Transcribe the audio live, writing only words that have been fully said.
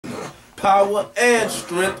power and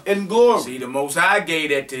strength and glory. See, the Most High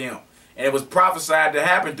gave that to him. And it was prophesied to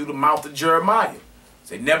happen through the mouth of Jeremiah.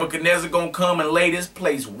 Say Nebuchadnezzar gonna come and lay this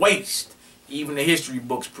place waste. Even the history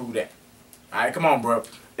books prove that. Alright, come on, bro.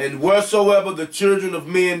 And wheresoever the children of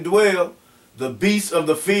men dwell, the beasts of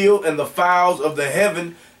the field and the fowls of the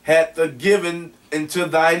heaven hath thou given into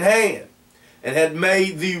thine hand, and had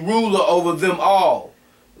made thee ruler over them all.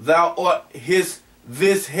 Thou art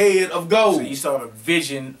this head of gold. So you saw the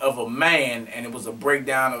vision of a man, and it was a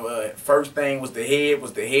breakdown of first thing was the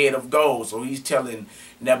head of gold. So he's telling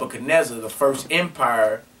Nebuchadnezzar, the first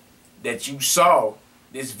empire that you saw,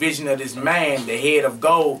 this vision of this man, the head of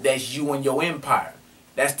gold, that's you and your empire.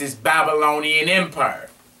 That's this Babylonian empire.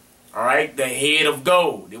 All right, the head of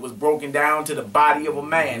gold. It was broken down to the body of a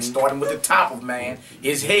man, starting with the top of man,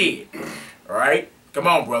 his head. All right, come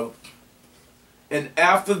on, brother. And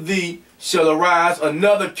after thee shall arise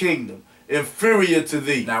another kingdom, inferior to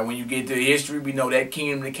thee. Now, when you get to history, we know that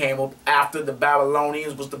kingdom that came up after the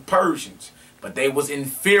Babylonians was the Persians. But they was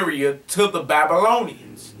inferior to the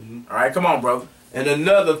Babylonians. All right, come on, brother. And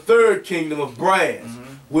another third kingdom of brass,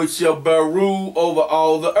 which shall bear rule over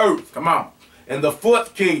all the earth. Come on. And the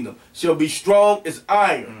fourth kingdom shall be strong as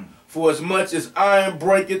iron, for as much as iron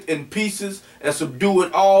breaketh in pieces, and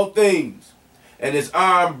subdueth all things. And as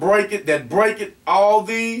iron breaketh that breaketh all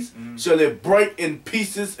these, shall it break in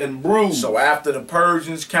pieces and bruise. So after the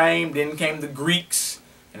Persians came, then came the Greeks.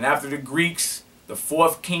 And after the Greeks, the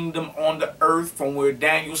fourth kingdom on the earth, from where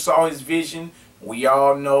Daniel saw his vision, we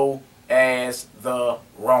all know as the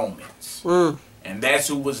Romans. And that's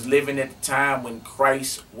who was living at the time when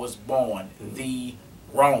Christ was born. The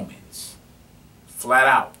Romans. Flat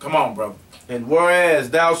out. Come on, brother. And whereas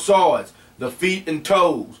thou sawest the feet and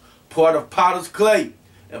toes, part of potter's clay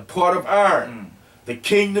and part of iron, the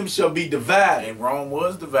kingdom shall be divided. And Rome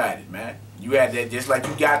was divided, man. You had that just like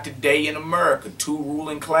you got today in America. Two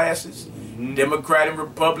ruling classes, Democrat and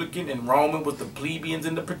Republican, and Roman was the plebeians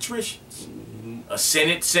and the patricians. A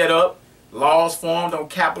Senate set up. Laws formed on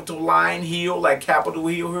Capitol Hill, like Capitol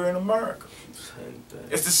Hill here in America.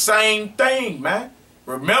 It's the same thing, man.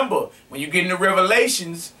 Remember, when you get into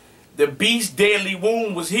Revelations, the beast's deadly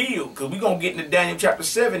wound was healed. Because we're going to get into Daniel chapter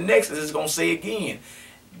 7 next, and it's going to say again.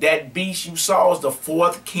 That beast you saw is the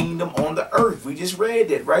fourth kingdom on the earth. We just read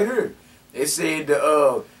that right here. It said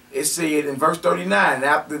in verse 39,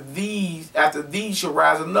 after these shall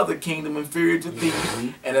rise another kingdom inferior to thee,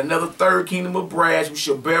 and another third kingdom of brass, which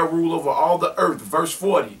shall bear rule over all the earth. Verse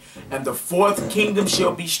 40, and the fourth kingdom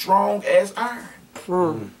shall be strong as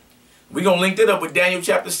iron. We're going to link that up with Daniel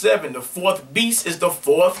chapter 7. The fourth beast is the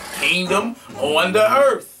fourth kingdom on the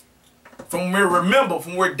earth. From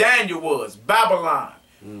where Daniel was, Babylon,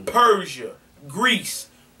 Persia, Greece,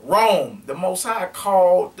 Rome. The Most High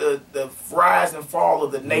called the rise and fall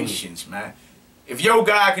of the nations, man. If your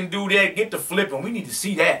God can do that, get to flipping. We need to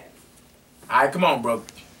see that. All right, come on, brother.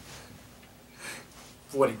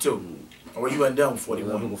 42. Or you ain't done with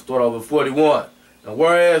 41. We're going to start over 41. And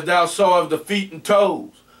whereas thou sawest the feet and toes,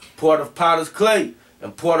 part of potter's clay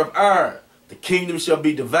and part of iron, the kingdom shall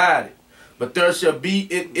be divided. But there shall be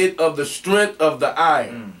in it of the strength of the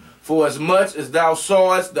iron. For as much as thou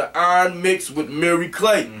sawest the iron mixed with miry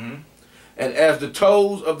clay, and as the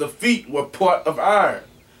toes of the feet were part of iron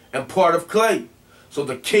and part of clay, so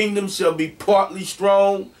the kingdom shall be partly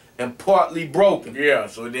strong and partly broken. Yeah,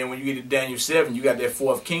 so then when you get to Daniel 7, you got that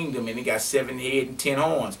fourth kingdom, and it got 7 heads and 10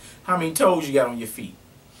 horns. How many toes you got on your feet?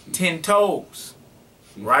 10 toes,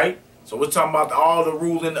 right? So we're talking about all the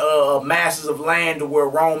ruling masses of land to where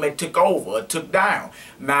Rome had took over or took down.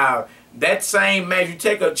 Now, that same map, you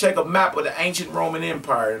check a map of the ancient Roman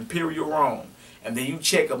Empire, Imperial Rome, and then you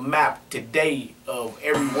check a map today of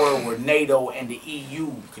everywhere where NATO and the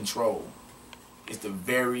EU control. It's the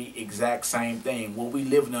very exact same thing. What we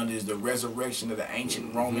living under is the resurrection of the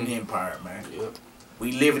ancient Roman Empire, man.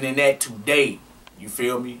 We living in that today. You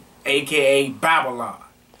feel me? AKA Babylon.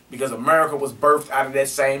 Because America was birthed out of that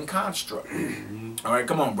same construct. All right,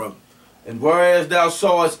 come on, brother. And whereas thou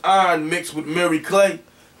sawest iron mixed with miry clay,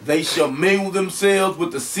 they shall mingle themselves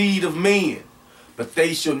with the seed of men, but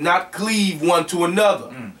they shall not cleave one to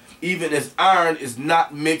another, even as iron is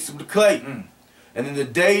not mixed with clay. And in the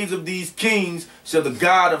days of these kings shall the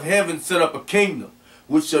God of heaven set up a kingdom,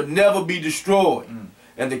 which shall never be destroyed.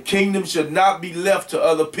 And the kingdom shall not be left to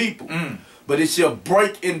other people, but it shall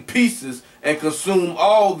break in pieces and consume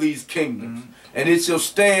all these kingdoms, and it shall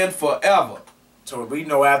stand forever. So we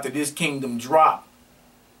know after this kingdom drop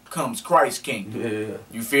comes Christ's kingdom.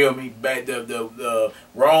 You feel me? The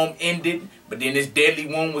Rome ended, but then this deadly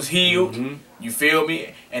wound was healed. You feel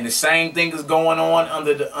me? And the same thing is going on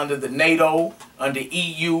under the NATO, under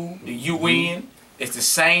EU, the UN. It's the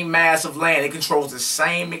same mass of land. It controls the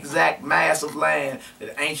same exact mass of land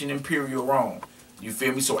that ancient imperial Rome. You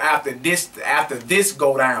feel me? So after this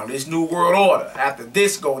go down, this new world order, after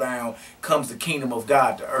this go down, comes the kingdom of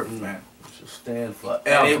God to earth, man. It shall stand forever.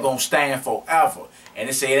 And it's gonna stand forever. And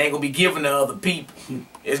they say it ain't gonna be given to other people.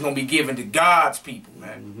 It's gonna be given to God's people,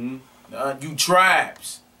 man. You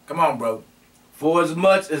tribes. Come on, bro. For as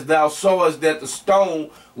much as thou sawest that the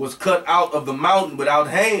stone was cut out of the mountain without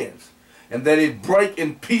hands, and that it brake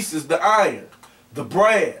in pieces the iron, the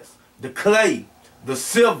brass, the clay, the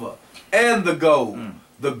silver, and the gold.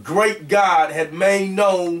 The great God had made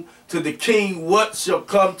known to the king what shall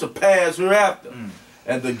come to pass hereafter.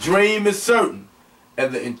 And the dream is certain,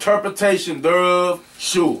 and the interpretation thereof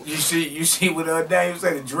sure. You see what Daniel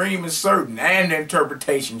said? The dream is certain, and the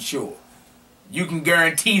interpretation sure. You can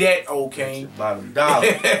guarantee that, old king. Bottom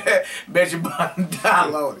dollar. Bet your bottom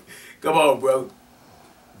dollar on it. Come on, bro.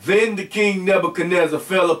 Then the king Nebuchadnezzar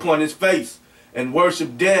fell upon his face and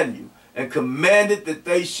worshipped Daniel, and commanded that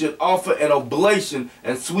they should offer an oblation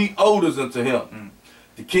and sweet odors unto him.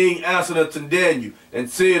 The king answered unto Daniel and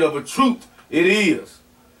said, of a truth it is,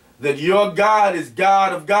 that your God is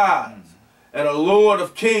God of gods, and a Lord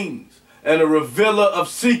of kings, and a revealer of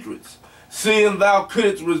secrets, seeing thou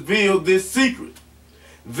couldst reveal this secret.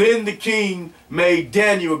 Then the king made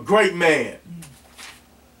Daniel a great man,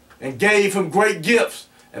 and gave him great gifts,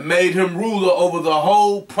 and made him ruler over the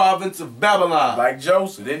whole province of Babylon. Like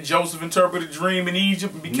Joseph. Then Joseph interpreted a dream in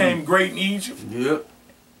Egypt and became great in Egypt. Yep.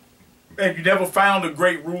 And you never found a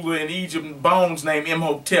great ruler in Egypt in bones named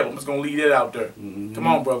Imhotep. I'm just going to leave that out there. Come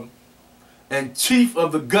on, brother. And chief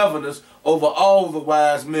of the governors over all the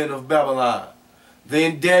wise men of Babylon.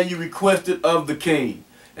 Then Daniel requested of the king,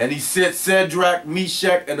 and he set Shadrach,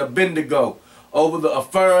 Meshach, and Abednego over the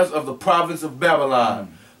affairs of the province of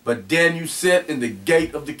Babylon. But Daniel sat in the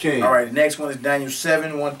gate of the king. All right, the next one is Daniel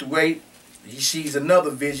 7, 1 through 8. He sees another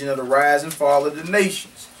vision of the rise and fall of the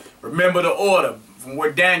nations. Remember the order from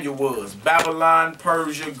where Daniel was. Babylon,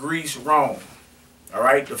 Persia, Greece, Rome. All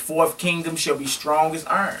right, the fourth kingdom shall be strong as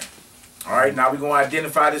iron. All right, now we're going to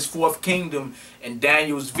identify this fourth kingdom in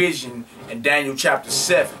Daniel's vision in Daniel chapter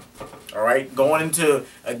 7. All right, going into,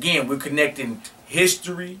 again, we're connecting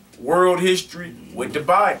history, world history, with the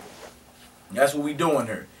Bible. That's what we're doing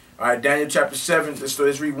here. All right, Daniel chapter 7,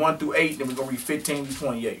 let's read 1 through 8, then we're going to read 15 to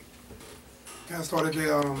 28. Can I start at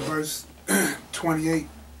verse 28,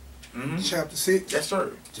 chapter 6? Yes,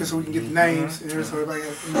 sir. Just so we can get the names here so everybody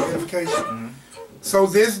has identification. So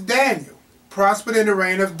this Daniel prospered in the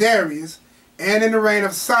reign of Darius and in the reign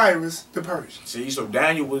of Cyrus the Persian. See, so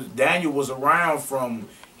Daniel was around from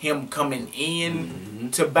him coming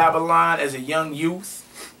in to Babylon as a young youth,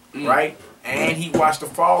 right? And he watched the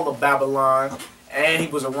fall of Babylon, and he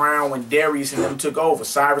was around when Darius and them took over.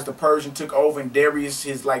 Cyrus the Persian took over, and Darius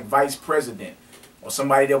his like vice president or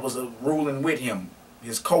somebody that was ruling with him,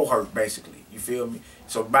 his cohort basically. You feel me?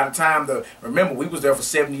 So by the time remember we was there for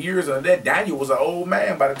 70 years, and that Daniel was an old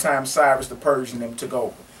man by the time Cyrus the Persian and them took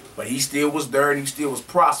over. But he still was there, and he still was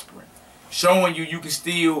prospering, showing you can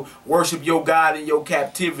still worship your God in your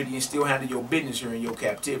captivity and still handle your business here in your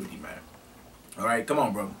captivity, man. All right, come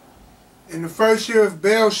on, brother. In the first year of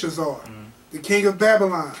Belshazzar, the king of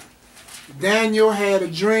Babylon, Daniel had a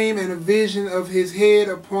dream and a vision of his head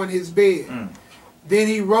upon his bed. Then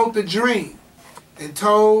he wrote the dream and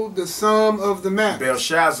told the sum of the matter.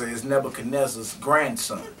 Belshazzar is Nebuchadnezzar's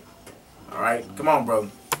grandson. All right, come on, brother.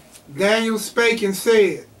 Daniel spake and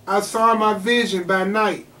said, I saw my vision by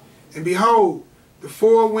night, and behold, the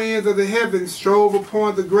four winds of the heavens strove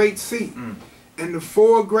upon the great sea, and the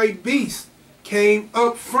four great beasts came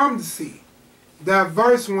up from the sea,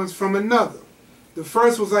 diverse ones from another. The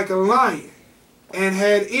first was like a lion, and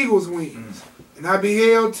had eagle's wings. And I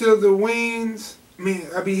beheld till the wings,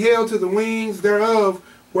 thereof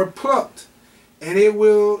were plucked, and it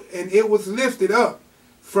was lifted up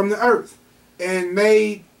from the earth, and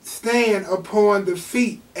made stand upon the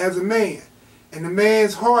feet as a man, and the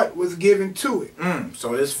man's heart was given to it.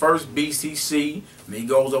 So this first beast he see, and he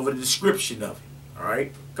goes over the description of it. All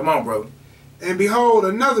right, come on, brother. And behold,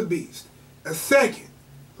 another beast, a second,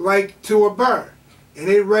 like to a bear, and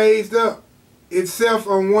it raised up itself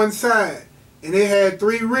on one side, and it had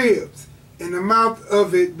 3 ribs in the mouth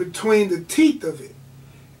of it between the teeth of it.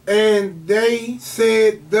 And they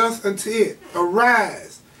said thus unto it,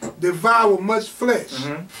 Arise, devour much flesh.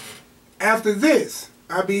 After this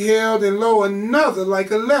I beheld, and lo, another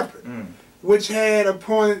like a leopard, which had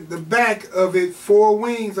upon the back of it 4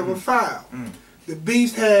 wings of a fowl. The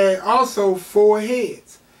beast had also 4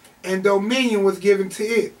 heads, and dominion was given to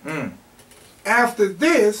it. Mm. After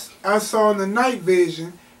this, I saw in the night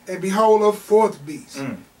vision, and behold, a fourth beast,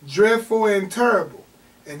 dreadful and terrible,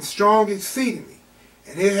 and strong exceedingly.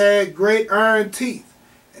 And it had great iron teeth,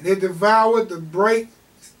 and it devoured the break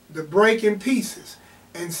in pieces,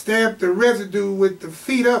 and stamped the residue with the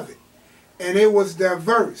feet of it. And it was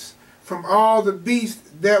diverse from all the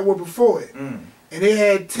beasts that were before it. And it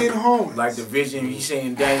had 10 horns. Like the vision he seen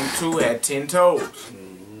in Daniel 2 had 10 toes.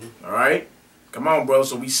 All right? Come on, bro.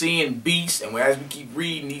 So we seeing beasts, and as we keep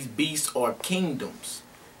reading, these beasts are kingdoms.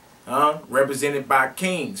 Represented by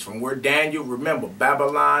kings. From where Daniel, remember,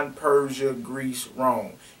 Babylon, Persia, Greece,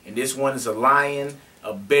 Rome. And this one is a lion,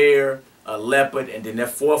 a bear, a leopard, and then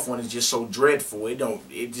that fourth one is just so dreadful. It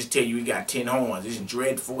just tell you he got 10 horns. It's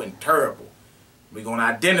dreadful and terrible. We're gonna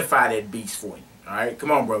identify that beast for you. Alright,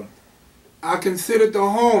 come on, bro. I considered the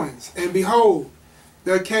horns, and behold,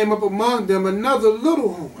 there came up among them another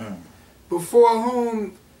little horn, before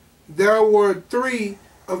whom there were 3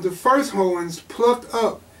 of the first horns plucked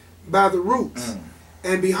up by the roots.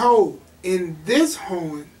 And behold, in this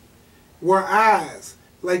horn were eyes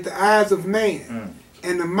like the eyes of man,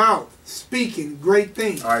 and the mouth speaking great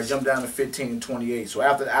things. All right, jump down to 15 and 28. So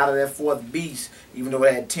out of that fourth beast, even though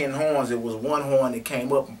it had 10 horns, it was one horn that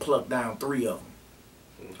came up and plucked down 3 of them.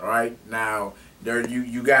 All right, now there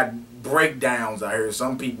you got breakdowns out here.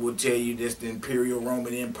 Some people would tell you this the Imperial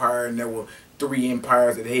Roman Empire, and there were 3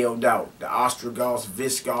 empires that held out: the Ostrogoths,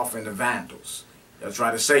 Visigoths, and the Vandals. They'll try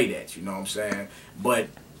to say that, you know what I'm saying? But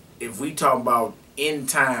if we talk about end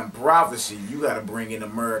time prophecy, you got to bring in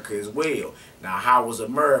America as well. Now, how was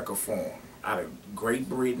America formed? Out of Great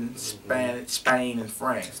Britain, Spain, and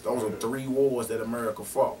France. Those are 3 wars that America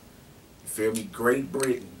fought. You feel me? Great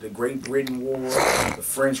Britain, the Great Britain War, the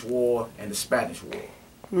French War, and the Spanish War.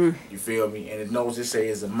 You feel me? And it knows it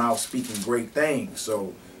says a mouth speaking great things.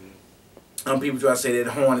 So some people try to say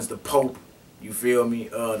that horn is the Pope. You feel me?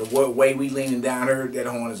 The way we leaning down here, that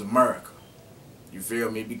horn is America. You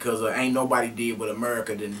feel me? Because ain't nobody did what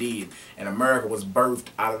America done did, and America was birthed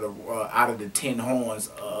out of the 10 horns,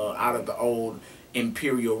 out of the old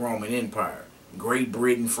Imperial Roman Empire. Great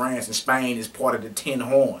Britain, France, and Spain is part of the 10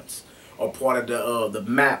 horns, or part of the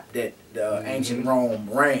map that ancient Rome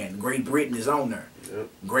ran. Great Britain is on there.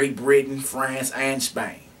 Great Britain, France, and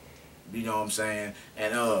Spain. You know what I'm saying?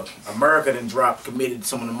 And America done committed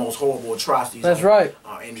some of the most horrible atrocities. That's right.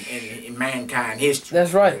 In mankind history.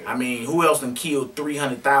 That's right. I mean, who else done killed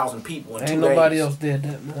 300,000 people in 2 days? Ain't nobody else did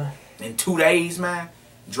that, man. In 2 days, man.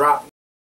 Dropped